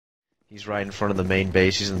He's right in front of the main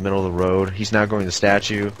base. He's in the middle of the road. He's now going to the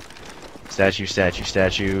statue. Statue. He's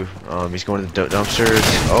going to the dumpsters.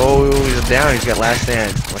 Oh, he's down. He's got last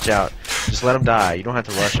stand. Watch out. Just let him die. You don't have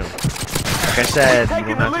to rush him. Like I said,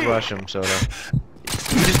 you don't have to rush him, Soda.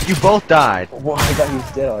 You both died. Well, I thought he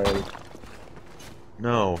was dead already.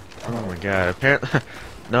 No. Oh my god. Apparently,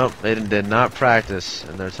 nope. They did not practice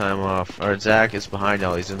in their time off. Alright, Zach is behind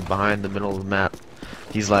y'all. He's in behind the middle of the map.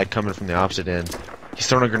 He's like coming from the opposite end. He's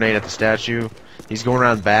throwing a grenade at the statue. He's going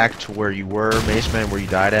around back to where you were, Maceman, where you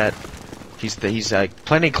died at. He's like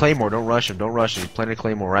planting Claymore. Don't rush him. Don't rush him. He's planting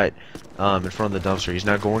Claymore right in front of the dumpster. He's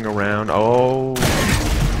not going around. Oh, good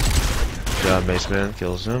job, Maceman.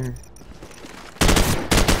 Kills him.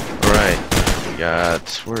 All right, we got.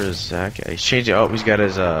 Where is Zach? He's changing. Oh, he's got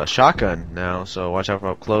his shotgun now. So watch out for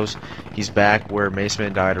up close. He's back where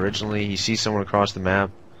Maceman died originally. He sees someone across the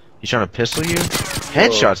map. He's trying to pistol you.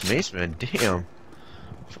 Headshots, Maceman. Damn.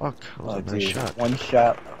 Fuck. That was a nice shot. One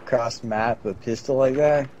shot across the map with a pistol like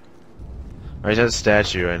that? Alright, he's at the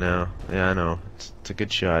statue right now. Yeah, I know. It's a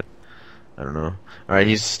good shot. I don't know. Alright,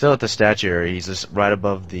 he's still at the statue area. He's just right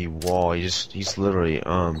above the wall. He's literally,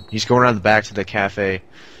 he's going around the back to the cafe.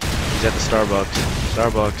 He's at the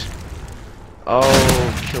Starbucks.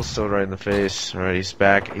 Oh, kill Soda right in the face. Alright, he's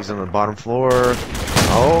back. He's on the bottom floor.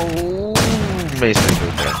 Oh, Mason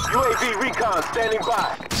goes down. UAV recon standing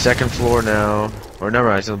by. Second floor now. Or never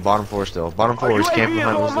mind, he's on the bottom floor still. Bottom floor, he's camping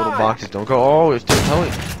behind those little boxes. Don't go. Oh, he's still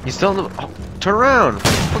telling. He's still in the. Oh, turn around.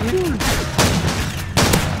 What are you doing?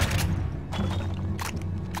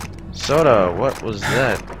 Soda, what was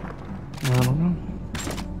that? I don't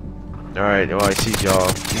know. Alright, oh, I see y'all.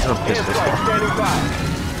 He's gonna piss this off.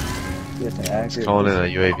 He's calling in a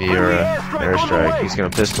UAV or a airstrike. He's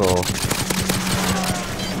gonna pistol.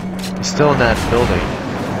 He's still in that building.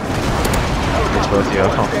 It's both of you.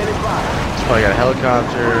 He's probably got a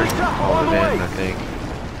helicopter. Called it in, I think.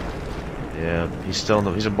 Yeah, he's still in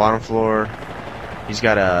the. He's on the bottom floor. He's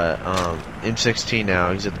got a M16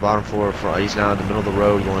 now. He's at the bottom floor. He's now in the middle of the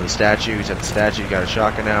road going to the statue. He's at the statue. He's got a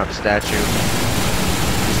shotgun out. The statue.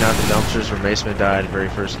 He's now at the dumpsters where Maceman died. The very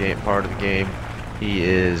first part of the game. He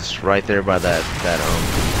is right there by that.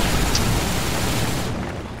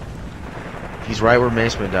 He's right where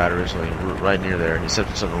Maceman died originally. Right near there. Except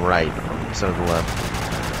it's on the right instead of the left.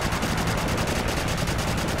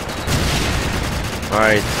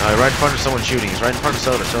 Alright, right in front of someone shooting. He's right in front of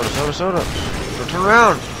Soda. Soda. Don't turn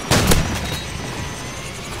around.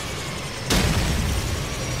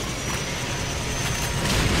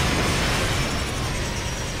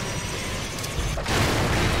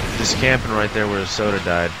 Just camping right there where Soda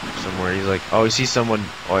died somewhere. He's like, oh, he sees someone.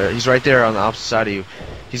 Oh, he's right there on the opposite side of you.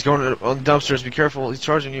 He's going on the dumpsters. Be careful. He's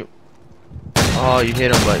charging you. Oh, you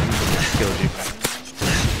hit him, but he killed you.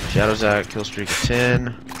 Shadowzack, kill streak of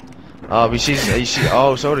 10. Oh, he sees.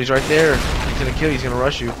 Oh, Soda, he's right there. He's gonna kill you. He's gonna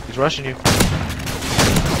rush you. He's rushing you.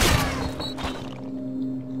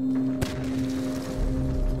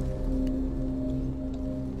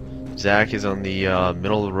 Zach is on the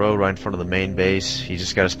middle of the road, right in front of the main base. He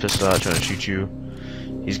just got his pistol out, trying to shoot you.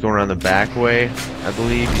 He's going around the back way, I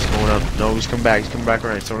believe. He's going up. No, he's coming back. He's coming back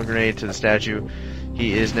around. He's throwing a grenade to the statue.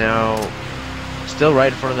 He is now still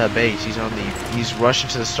right in front of that base. He's rushing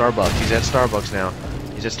to the Starbucks. He's at Starbucks now.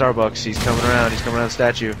 He's at Starbucks. He's coming around. He's coming around the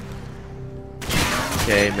statue.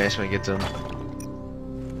 Okay, Maceman gets him.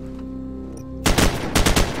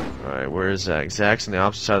 Alright, where is Zach? Zach's on the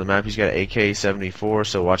opposite side of the map. He's got an AK-74,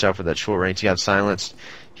 so watch out for that short range. He got silenced.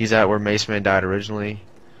 He's at where Maceman died originally.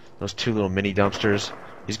 Those two little mini dumpsters.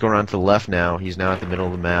 He's going around to the left now. He's now at the middle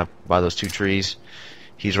of the map by those two trees.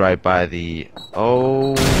 He's right by the... Oh,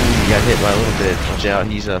 he got hit by a little bit. Watch out.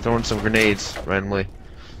 He's throwing some grenades randomly.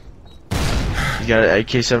 He's got an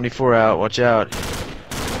AK-74 out. Watch out.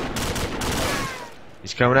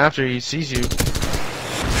 He's coming after you. He sees you.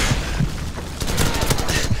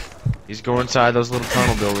 He's going inside those little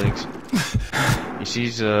tunnel buildings. He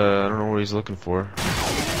sees, I don't know what he's looking for.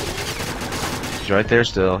 He's right there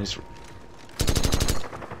still. He's...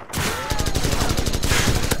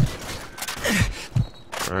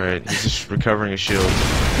 Alright, he's just recovering his shield.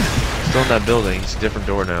 He's still in that building. He's a different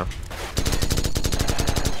door now.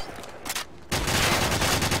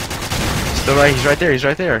 Still right, he's right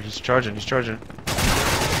there, he's charging.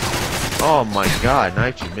 Oh my god,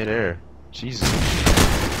 knifed you midair. Jesus.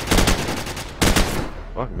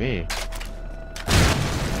 Fuck me.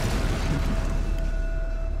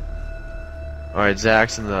 Alright,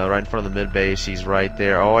 Zach's in the right in front of the mid base, he's right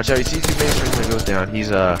there. Oh, watch out, he sees you base when he goes down.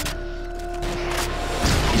 He's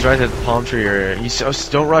right at the palm tree area.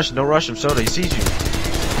 Don't rush him, Soda, he sees you.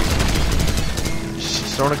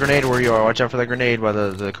 He's throwing a grenade where you are. Watch out for that grenade by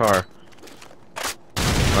the car.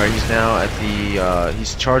 Alright, he's now at the,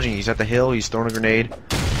 he's charging, he's at the hill, he's throwing a grenade.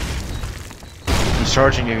 He's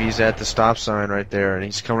charging you, he's at the stop sign right there, and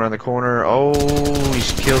he's coming around the corner. Oh, he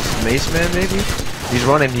kills Mace Man, maybe? He's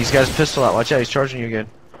running, he's got his pistol out, watch out, he's charging you again.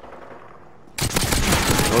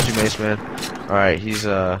 Told you, Mace Man. Alright, he's,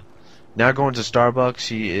 now going to Starbucks.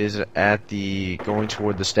 He is at the, going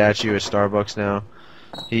toward the statue at Starbucks now.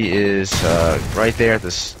 He is right there at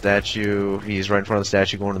the statue. He's right in front of the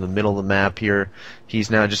statue, going to the middle of the map here.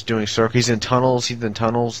 He's now just doing circles. He's in tunnels. He's in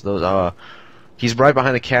tunnels. Those, he's right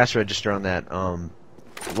behind the cash register on that.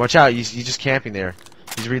 Watch out! He's just camping there.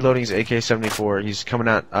 He's reloading his AK-74. He's coming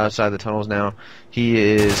out outside the tunnels now. He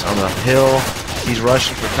is on the hill. He's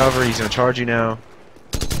rushing for cover. He's gonna charge you now.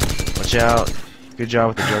 Watch out! Good job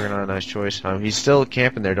with the Juggernaut. Nice choice. He's still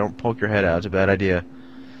camping there. Don't poke your head out. It's a bad idea.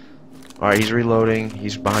 Alright, he's reloading.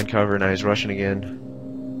 He's behind cover. Now he's rushing again.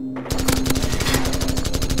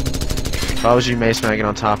 If I was you, Mace Man, get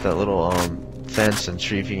on top of that little fence and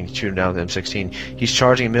see if you can shoot him down with M16. He's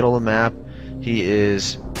charging in the middle of the map. He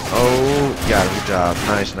is... Oh, got him. Good job.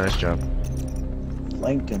 Nice job.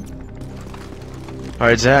 Flanked him.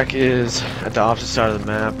 Alright, Zach is at the opposite side of the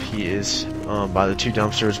map. He is by the two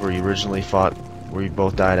dumpsters where you originally fought, where you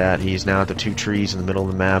both died at. He's now at the two trees in the middle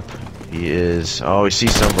of the map. He is... Oh, he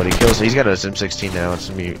sees somebody. Kills... He's got a M16 now. It's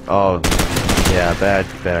gonna be... Oh, yeah, bad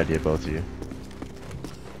idea, both of you.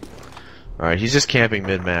 Alright, he's just camping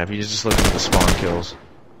mid-map. He's just looking for the spawn kills.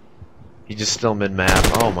 He's just still mid-map.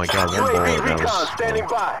 Oh my god, one bullet. UAV That recon was... standing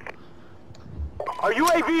by. Our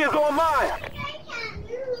UAV is online.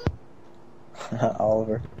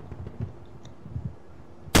 Oliver.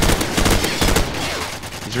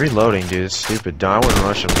 He's reloading, dude. It's stupid. I wouldn't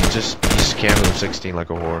rush him. He's camping with 16 like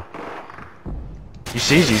a whore. He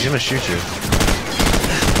sees you. He's gonna shoot you.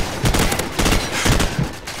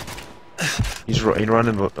 He's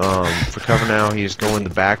running for cover now. He's going the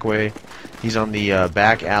back way. He's on the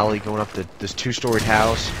back alley going up this two-storied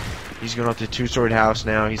house. He's going up the two-storied house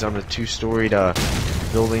now. He's on the two-storied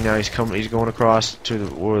building now. He's going across to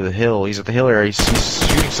the hill. He's at the hill area. He's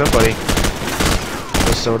shooting somebody.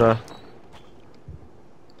 Minnesota.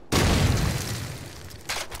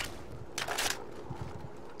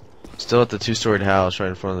 Still at the two-storied house right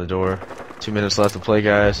in front of the door. 2 minutes left to play,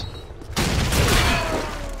 guys.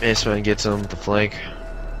 Mace Man gets him with the flank.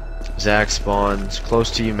 Zach spawns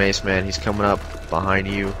close to you, Mace Man. He's coming up behind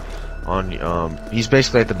you. He's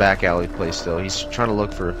basically at the back alley place still. He's trying to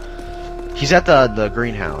look for... He's at the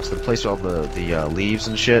greenhouse, the place with all the leaves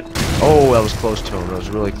and shit. Oh, that was close to him. That was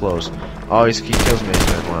really close. Oh, he kills Mace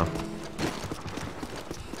Man. Wow.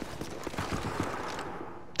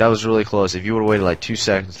 That was really close. If you would have waited like 2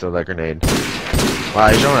 seconds to throw that grenade. Wow,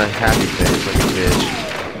 he's on a happy face like a bitch.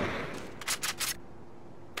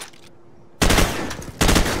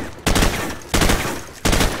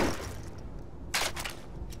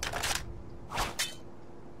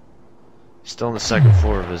 Still on the second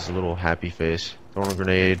floor of his little happy face. Throwing a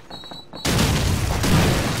grenade.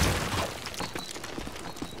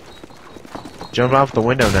 Jumping off the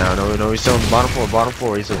window now. No, he's still on the bottom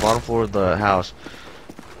floor. He's on the bottom floor of the house.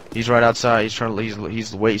 He's right outside. He's trying to.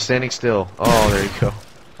 He's standing still. Oh, there you go.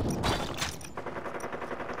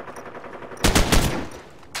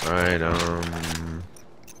 Alright,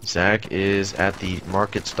 Zach is at the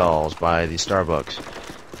market stalls by the Starbucks.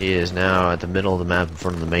 He is now at the middle of the map in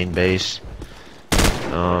front of the main base.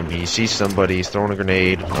 He sees somebody. He's throwing a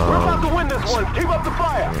grenade. We're about to win this one. Keep up the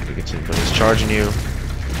fire. I don't think it's him, but he's charging you.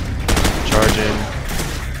 Charging.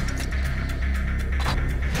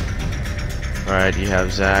 Alright, you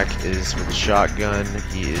have Zach is with a shotgun.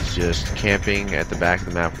 He is just camping at the back of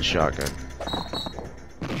the map with a shotgun.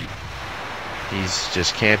 He's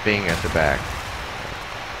just camping at the back.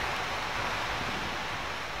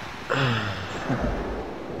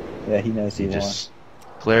 Yeah, he knows he just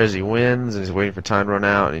declares he wins, and he's waiting for time to run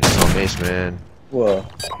out, and he's just on Mace Man. Whoa.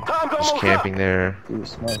 Just camping there. Ooh,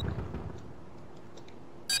 smoke.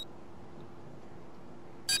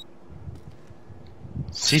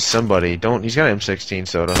 See somebody. Don't. He's got an M16,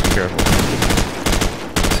 so don't be careful.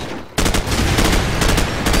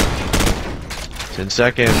 10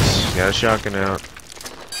 seconds. Got a shotgun out.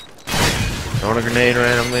 Throwing a grenade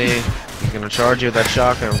randomly. He's gonna charge you with that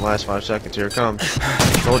shotgun in the last 5 seconds. Here it comes.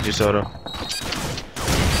 Told you, Soto.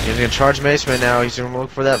 He's gonna charge Mace Man now. He's gonna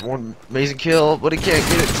look for that one amazing kill, but he can't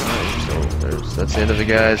get it. So that's the end of it,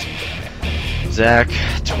 guys. Zach,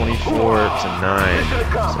 24-9.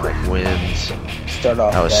 Zach wins. Start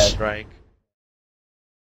off That was bad. strike.